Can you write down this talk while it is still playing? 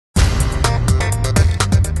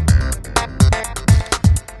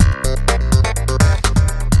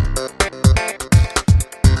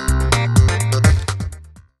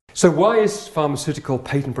So why is pharmaceutical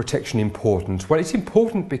patent protection important? Well, it's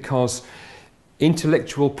important because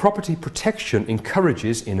intellectual property protection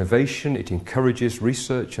encourages innovation, it encourages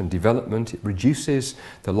research and development, it reduces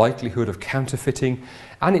the likelihood of counterfeiting,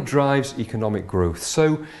 and it drives economic growth. So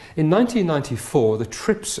in 1994, the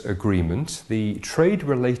TRIPS agreement, the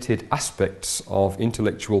trade-related aspects of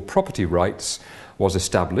intellectual property rights, was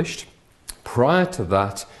established. Prior to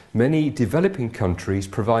that, many developing countries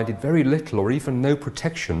provided very little or even no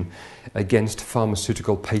protection against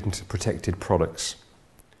pharmaceutical patent-protected products.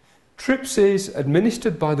 TRIPS is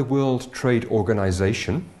administered by the World Trade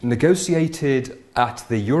Organization, negotiated at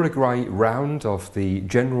the Uruguay round of the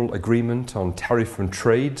General Agreement on Tariff and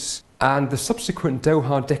Trades, and the subsequent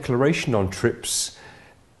Doha Declaration on TRIPS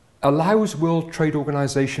allows World Trade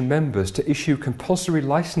Organization members to issue compulsory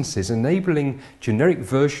licenses enabling generic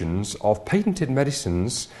versions of patented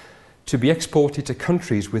medicines to be exported to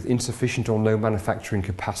countries with insufficient or no manufacturing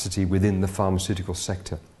capacity within the pharmaceutical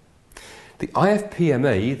sector. The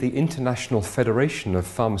IFPMA, the International Federation of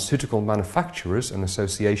Pharmaceutical Manufacturers and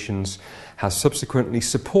Associations, has subsequently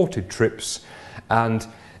supported TRIPS and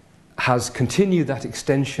has continued that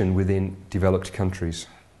extension within developed countries.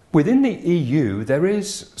 Within the EU, there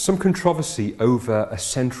is some controversy over a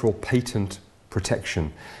central patent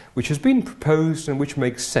protection, which has been proposed and which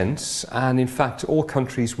makes sense, and in fact all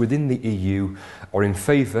countries within the EU are in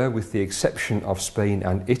favour, with the exception of Spain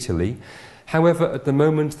and Italy. However, at the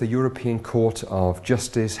moment the European Court of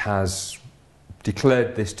Justice has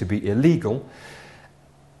declared this to be illegal.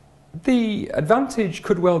 The advantage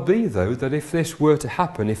could well be, though, that if this were to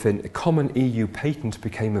happen, if a common EU patent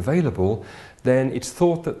became available, then it's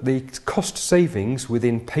thought that the cost savings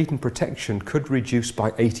within patent protection could reduce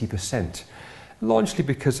by 80%, largely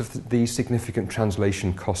because of the significant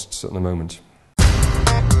translation costs at the moment.